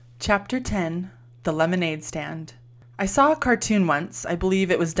Chapter 10, The Lemonade Stand. I saw a cartoon once. I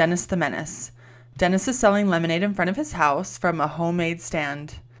believe it was Dennis the Menace. Dennis is selling lemonade in front of his house from a homemade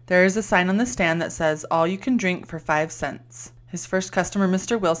stand. There is a sign on the stand that says, "All you can drink for 5 cents." His first customer,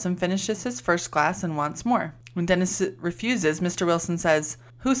 Mr. Wilson, finishes his first glass and wants more. When Dennis refuses, Mr. Wilson says,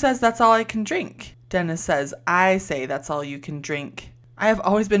 "Who says that's all I can drink?" Dennis says, "I say that's all you can drink." I have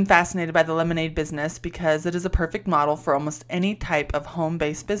always been fascinated by the lemonade business because it is a perfect model for almost any type of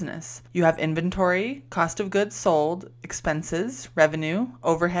home-based business. You have inventory, cost of goods sold, expenses, revenue,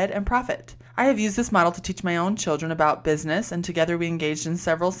 overhead, and profit. I have used this model to teach my own children about business, and together we engaged in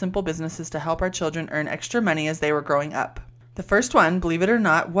several simple businesses to help our children earn extra money as they were growing up. The first one, believe it or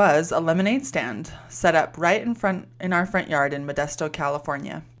not, was a lemonade stand set up right in our front yard in Modesto,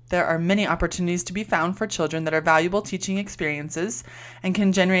 California. There are many opportunities to be found for children that are valuable teaching experiences and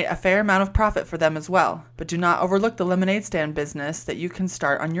can generate a fair amount of profit for them as well. But do not overlook the lemonade stand business that you can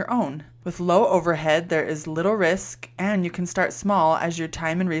start on your own. With low overhead, there is little risk, and you can start small as your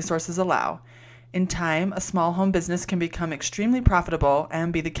time and resources allow. In time, a small home business can become extremely profitable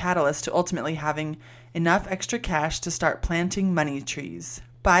and be the catalyst to ultimately having enough extra cash to start planting money trees.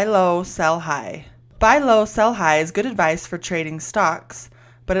 Buy low, sell high. Buy low, sell high is good advice for trading stocks,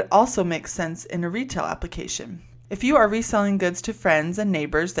 but it also makes sense in a retail application. If you are reselling goods to friends and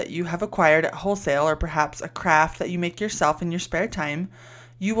neighbors that you have acquired at wholesale, or perhaps a craft that you make yourself in your spare time,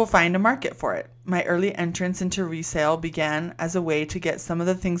 you will find a market for it. My early entrance into resale began as a way to get some of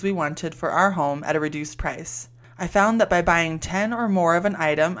the things we wanted for our home at a reduced price. I found that by buying 10 or more of an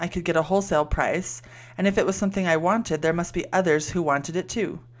item, I could get a wholesale price, and if it was something I wanted, there must be others who wanted it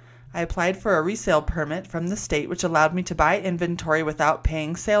too. I applied for a resale permit from the state, which allowed me to buy inventory without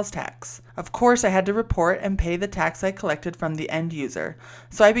paying sales tax. Of course, I had to report and pay the tax I collected from the end user,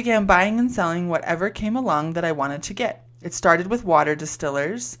 so I began buying and selling whatever came along that I wanted to get. It started with water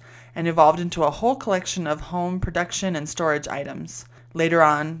distillers and evolved into a whole collection of home production and storage items. Later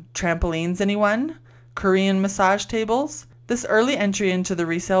on, trampolines, anyone? Korean massage tables? This early entry into the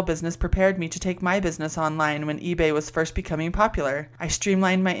resale business prepared me to take my business online when eBay was first becoming popular. I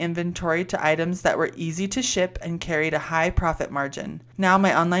streamlined my inventory to items that were easy to ship and carried a high profit margin. Now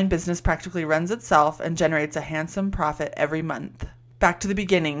my online business practically runs itself and generates a handsome profit every month. Back to the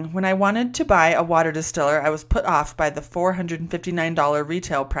beginning. When I wanted to buy a water distiller, I was put off by the $459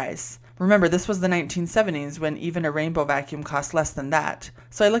 retail price. Remember, this was the 1970s when even a rainbow vacuum cost less than that.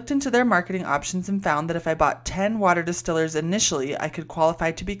 So I looked into their marketing options and found that if I bought 10 water distillers initially, I could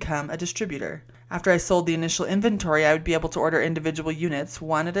qualify to become a distributor. After I sold the initial inventory, I would be able to order individual units,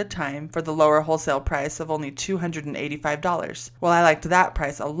 one at a time, for the lower wholesale price of only $285. Well, I liked that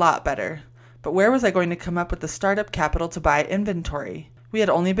price a lot better. But where was I going to come up with the startup capital to buy inventory? We had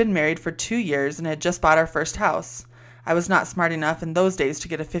only been married for 2 years and had just bought our first house. I was not smart enough in those days to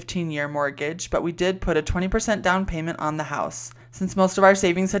get a 15-year mortgage, but we did put a 20% down payment on the house. Since most of our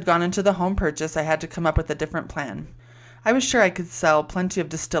savings had gone into the home purchase, I had to come up with a different plan. I was sure I could sell plenty of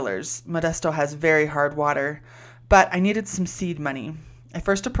distillers. Modesto has very hard water, but I needed some seed money. I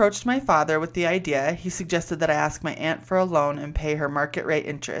first approached my father with the idea. He suggested that I ask my aunt for a loan and pay her market rate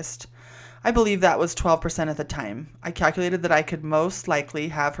interest. I believe that was 12% at the time. I calculated that I could most likely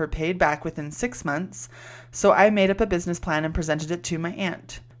have her paid back within 6 months, so I made up a business plan and presented it to my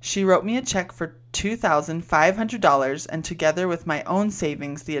aunt. She wrote me a check for $2,500, and together with my own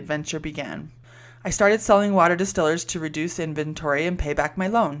savings, the adventure began. I started selling water distillers to reduce inventory and pay back my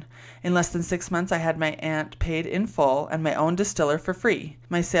loan. In less than 6 months, I had my aunt paid in full and my own distiller for free.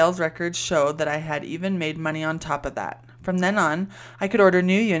 My sales records showed that I had even made money on top of that. From then on, I could order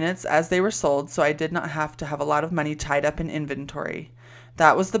new units as they were sold, so I did not have to have a lot of money tied up in inventory.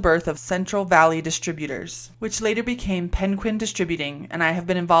 That was the birth of Central Valley Distributors, which later became Penquin Distributing, and I have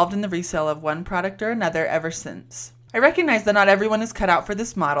been involved in the resale of one product or another ever since. I recognize that not everyone is cut out for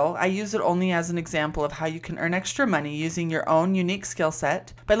this model. I use it only as an example of how you can earn extra money using your own unique skill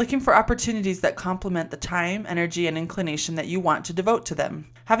set by looking for opportunities that complement the time, energy, and inclination that you want to devote to them.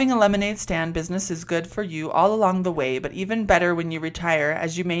 Having a lemonade stand business is good for you all along the way, but even better when you retire,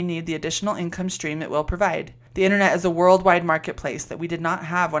 as you may need the additional income stream it will provide. The internet is a worldwide marketplace that we did not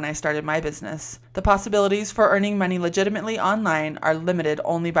have when I started my business. The possibilities for earning money legitimately online are limited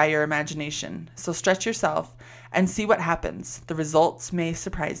only by your imagination. So stretch yourself and see what happens. The results may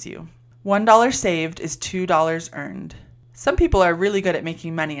surprise you. $1 saved is $2 earned. Some people are really good at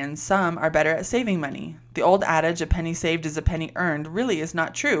making money and some are better at saving money. The old adage, a penny saved is a penny earned, really is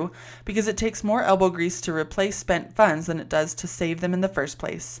not true because it takes more elbow grease to replace spent funds than it does to save them in the first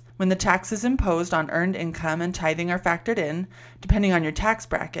place. When the taxes imposed on earned income and tithing are factored in, depending on your tax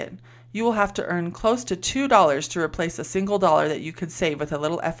bracket, you will have to earn close to $2 to replace a single dollar that you could save with a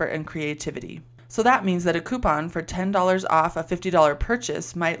little effort and creativity. So that means that a coupon for $10 off a $50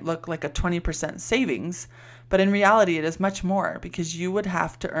 purchase might look like a 20% savings, but in reality it is much more because you would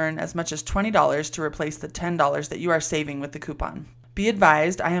have to earn as much as $20 to replace the $10 that you are saving with the coupon. Be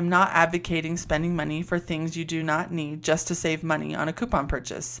advised, I am not advocating spending money for things you do not need just to save money on a coupon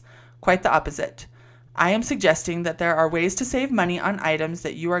purchase. Quite the opposite. I am suggesting that there are ways to save money on items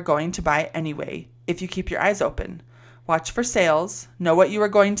that you are going to buy anyway, if you keep your eyes open. Watch for sales, know what you are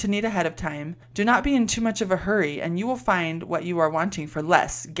going to need ahead of time, do not be in too much of a hurry, and you will find what you are wanting for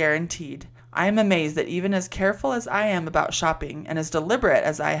less, guaranteed. I am amazed that even as careful as I am about shopping and as deliberate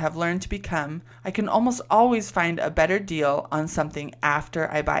as I have learned to become, I can almost always find a better deal on something after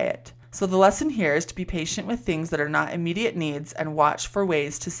I buy it. So the lesson here is to be patient with things that are not immediate needs and watch for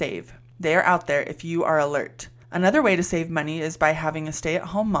ways to save. They are out there if you are alert. Another way to save money is by having a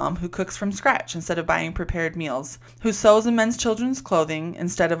stay-at-home mom who cooks from scratch instead of buying prepared meals, who sews and mends children's clothing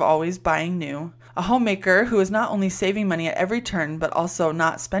instead of always buying new, a homemaker who is not only saving money at every turn but also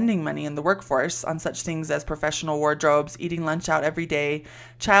not spending money in the workforce on such things as professional wardrobes, eating lunch out every day,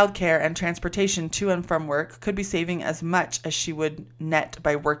 childcare, and transportation to and from work could be saving as much as she would net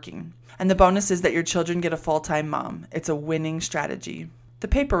by working. And the bonus is that your children get a full-time mom. It's a winning strategy. The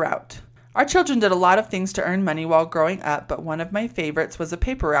paper route. Our children did a lot of things to earn money while growing up, but one of my favorites was a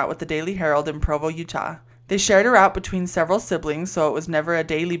paper route with the Daily Herald in Provo, Utah. They shared a route between several siblings, so it was never a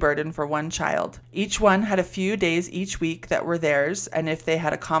daily burden for one child. Each one had a few days each week that were theirs, and if they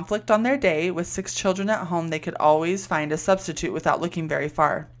had a conflict on their day with 6 children at home, they could always find a substitute without looking very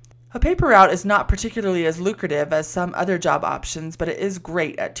far. A paper route is not particularly as lucrative as some other job options, but it is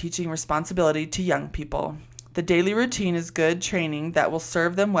great at teaching responsibility to young people. The daily routine is good training that will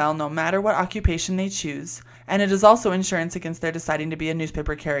serve them well no matter what occupation they choose, and it is also insurance against their deciding to be a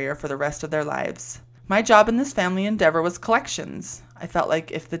newspaper carrier for the rest of their lives. My job in this family endeavor was collections. I felt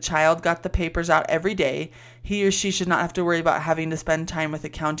like if the child got the papers out every day, he or she should not have to worry about having to spend time with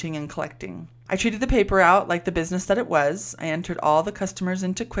accounting and collecting. I treated the paper out like the business that it was. I entered all the customers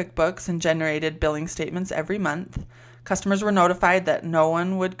into QuickBooks and generated billing statements every month. Customers were notified that no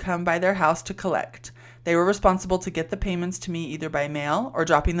one would come by their house to collect. They were responsible to get the payments to me either by mail or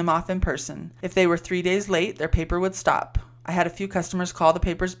dropping them off in person. If they were 3 days late, their paper would stop. I had a few customers call the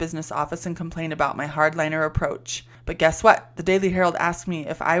paper's business office and complain about my hardliner approach. But guess what? The Daily Herald asked me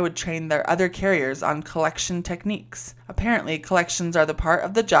if I would train their other carriers on collection techniques. Apparently, collections are the part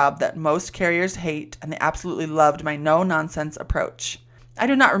of the job that most carriers hate, and they absolutely loved my no-nonsense approach. I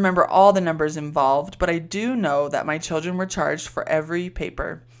do not remember all the numbers involved, but I do know that my children were charged for every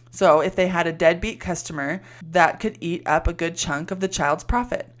paper. So if they had a deadbeat customer, that could eat up a good chunk of the child's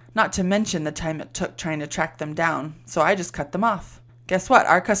profit, not to mention the time it took trying to track them down. So I just cut them off. Guess what?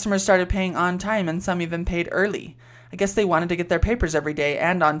 Our customers started paying on time and some even paid early. I guess they wanted to get their papers every day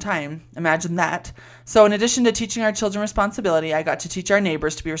and on time. Imagine that. So in addition to teaching our children responsibility, I got to teach our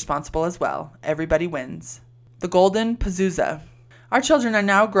neighbors to be responsible as well. Everybody wins. The Golden Pazooza. Our children are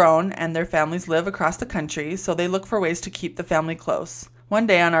now grown and their families live across the country, so they look for ways to keep the family close. One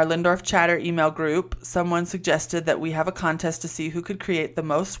day on our Lindorf Chatter email group, someone suggested that we have a contest to see who could create the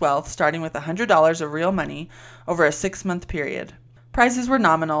most wealth, starting with $100 of real money over a 6-month period. Prizes were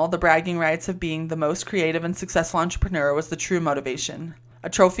nominal. The bragging rights of being the most creative and successful entrepreneur was the true motivation. A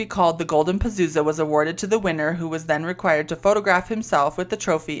trophy called the Golden Pazooza was awarded to the winner, who was then required to photograph himself with the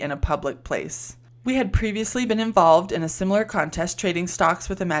trophy in a public place. We had previously been involved in a similar contest trading stocks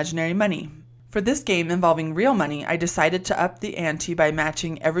with imaginary money. For this game involving real money, I decided to up the ante by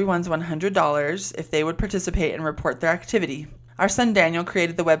matching everyone's $100 if they would participate and report their activity. Our son Daniel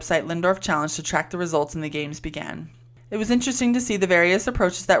created the website Lindorf Challenge to track the results, and the games began. It was interesting to see the various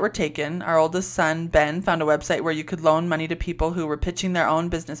approaches that were taken. Our oldest son, Ben, found a website where you could loan money to people who were pitching their own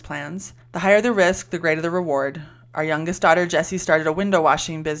business plans. The higher the risk, the greater the reward. Our youngest daughter, Jessie, started a window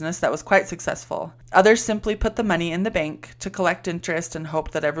washing business that was quite successful. Others simply put the money in the bank to collect interest and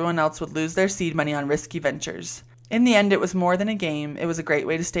hoped that everyone else would lose their seed money on risky ventures. In the end, it was more than a game. It was a great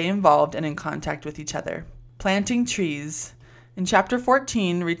way to stay involved and in contact with each other. Planting trees. In Chapter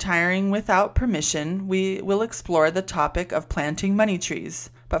 14, Retiring Without Permission, we will explore the topic of planting money trees.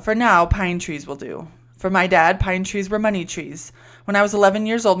 But for now, pine trees will do. For my dad, pine trees were money trees. When I was 11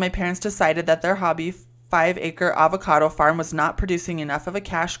 years old, my parents decided that their hobby, 5-acre avocado farm, was not producing enough of a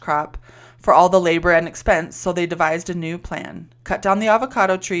cash crop for all the labor and expense, so they devised a new plan. Cut down the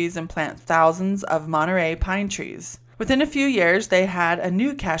avocado trees and plant thousands of Monterey pine trees. Within a few years, they had a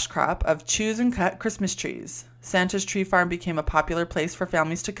new cash crop of choose and cut Christmas trees. Santa's Tree Farm became a popular place for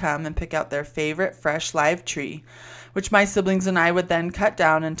families to come and pick out their favorite fresh live tree, which my siblings and I would then cut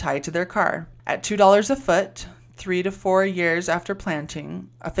down and tie to their car. At $2 a foot, 3 to 4 years after planting,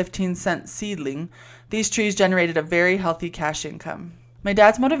 a 15-cent seedling, these trees generated a very healthy cash income. My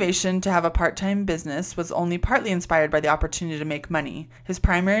dad's motivation to have a part-time business was only partly inspired by the opportunity to make money. His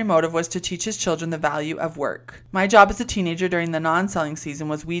primary motive was to teach his children the value of work. My job as a teenager during the non-selling season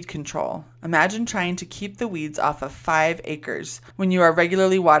was weed control. Imagine trying to keep the weeds off of 5 acres when you are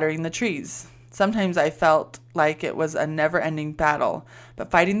regularly watering the trees. Sometimes I felt like it was a never-ending battle,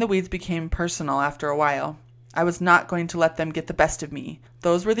 but fighting the weeds became personal after a while. I was not going to let them get the best of me.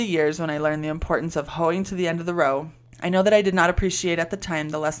 Those were the years when I learned the importance of hoeing to the end of the row. I know that I did not appreciate at the time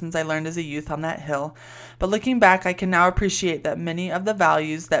the lessons I learned as a youth on that hill, but looking back, I can now appreciate that many of the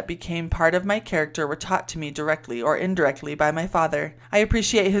values that became part of my character were taught to me directly or indirectly by my father. I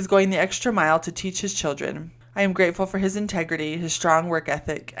appreciate his going the extra mile to teach his children. I am grateful for his integrity, his strong work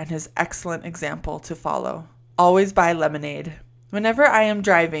ethic, and his excellent example to follow. Always buy lemonade. Whenever I am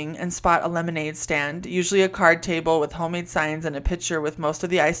driving and spot a lemonade stand, usually a card table with homemade signs and a pitcher with most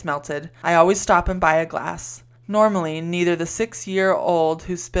of the ice melted, I always stop and buy a glass. Normally, neither the 6-year-old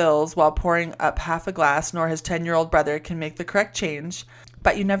who spills while pouring up half a glass nor his 10-year-old brother can make the correct change,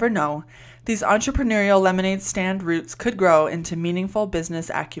 but you never know. These entrepreneurial lemonade stand roots could grow into meaningful business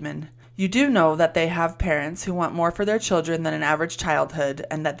acumen. You do know that they have parents who want more for their children than an average childhood,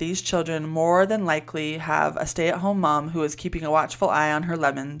 and that these children more than likely have a stay-at-home mom who is keeping a watchful eye on her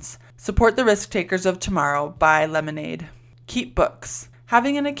lemons. Support the risk takers of tomorrow. Buy lemonade. Keep books.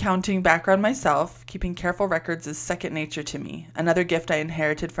 Having an accounting background myself, keeping careful records is second nature to me, another gift I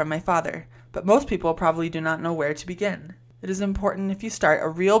inherited from my father. But most people probably do not know where to begin. It is important if you start a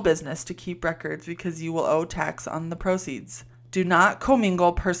real business to keep records because you will owe tax on the proceeds. Do not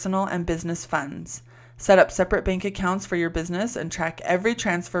commingle personal and business funds. Set up separate bank accounts for your business and track every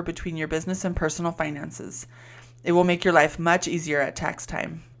transfer between your business and personal finances. It will make your life much easier at tax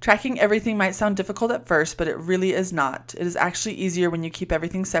time. Tracking everything might sound difficult at first, but it really is not. It is actually easier when you keep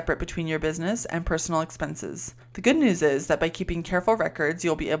everything separate between your business and personal expenses. The good news is that by keeping careful records,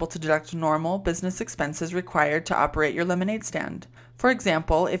 you'll be able to deduct normal business expenses required to operate your lemonade stand. For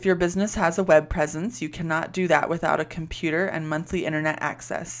example, if your business has a web presence, you cannot do that without a computer and monthly internet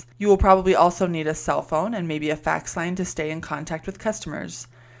access. You will probably also need a cell phone and maybe a fax line to stay in contact with customers.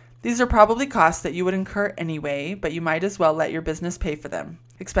 These are probably costs that you would incur anyway, but you might as well let your business pay for them.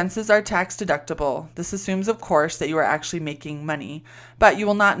 Expenses are tax deductible. This assumes, of course, that you are actually making money, but you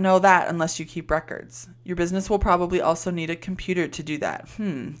will not know that unless you keep records. Your business will probably also need a computer to do that.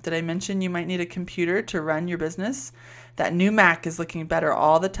 Did I mention you might need a computer to run your business? That new Mac is looking better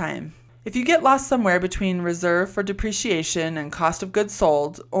all the time. If you get lost somewhere between reserve for depreciation and cost of goods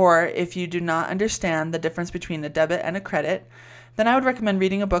sold, or if you do not understand the difference between a debit and a credit, then I would recommend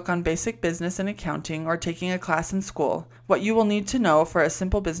reading a book on basic business and accounting or taking a class in school. What you will need to know for a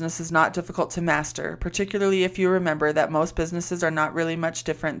simple business is not difficult to master, particularly if you remember that most businesses are not really much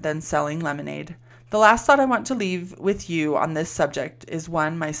different than selling lemonade. The last thought I want to leave with you on this subject is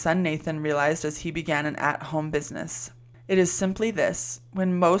one my son Nathan realized as he began an at-home business. It is simply this: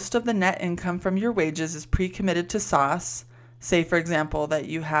 when most of the net income from your wages is pre-committed to sauce, say, for example, that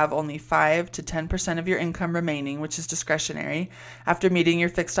you have only 5 to 10% of your income remaining, which is discretionary, after meeting your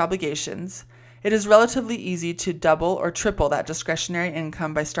fixed obligations, it is relatively easy to double or triple that discretionary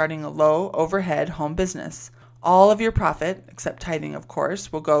income by starting a low overhead home business. All of your profit, except tithing of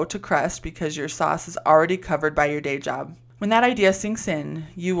course, will go to crust because your sauce is already covered by your day job. When that idea sinks in,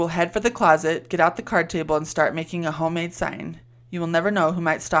 you will head for the closet, get out the card table, and start making a homemade sign. You will never know who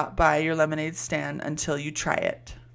might stop by your lemonade stand until you try it.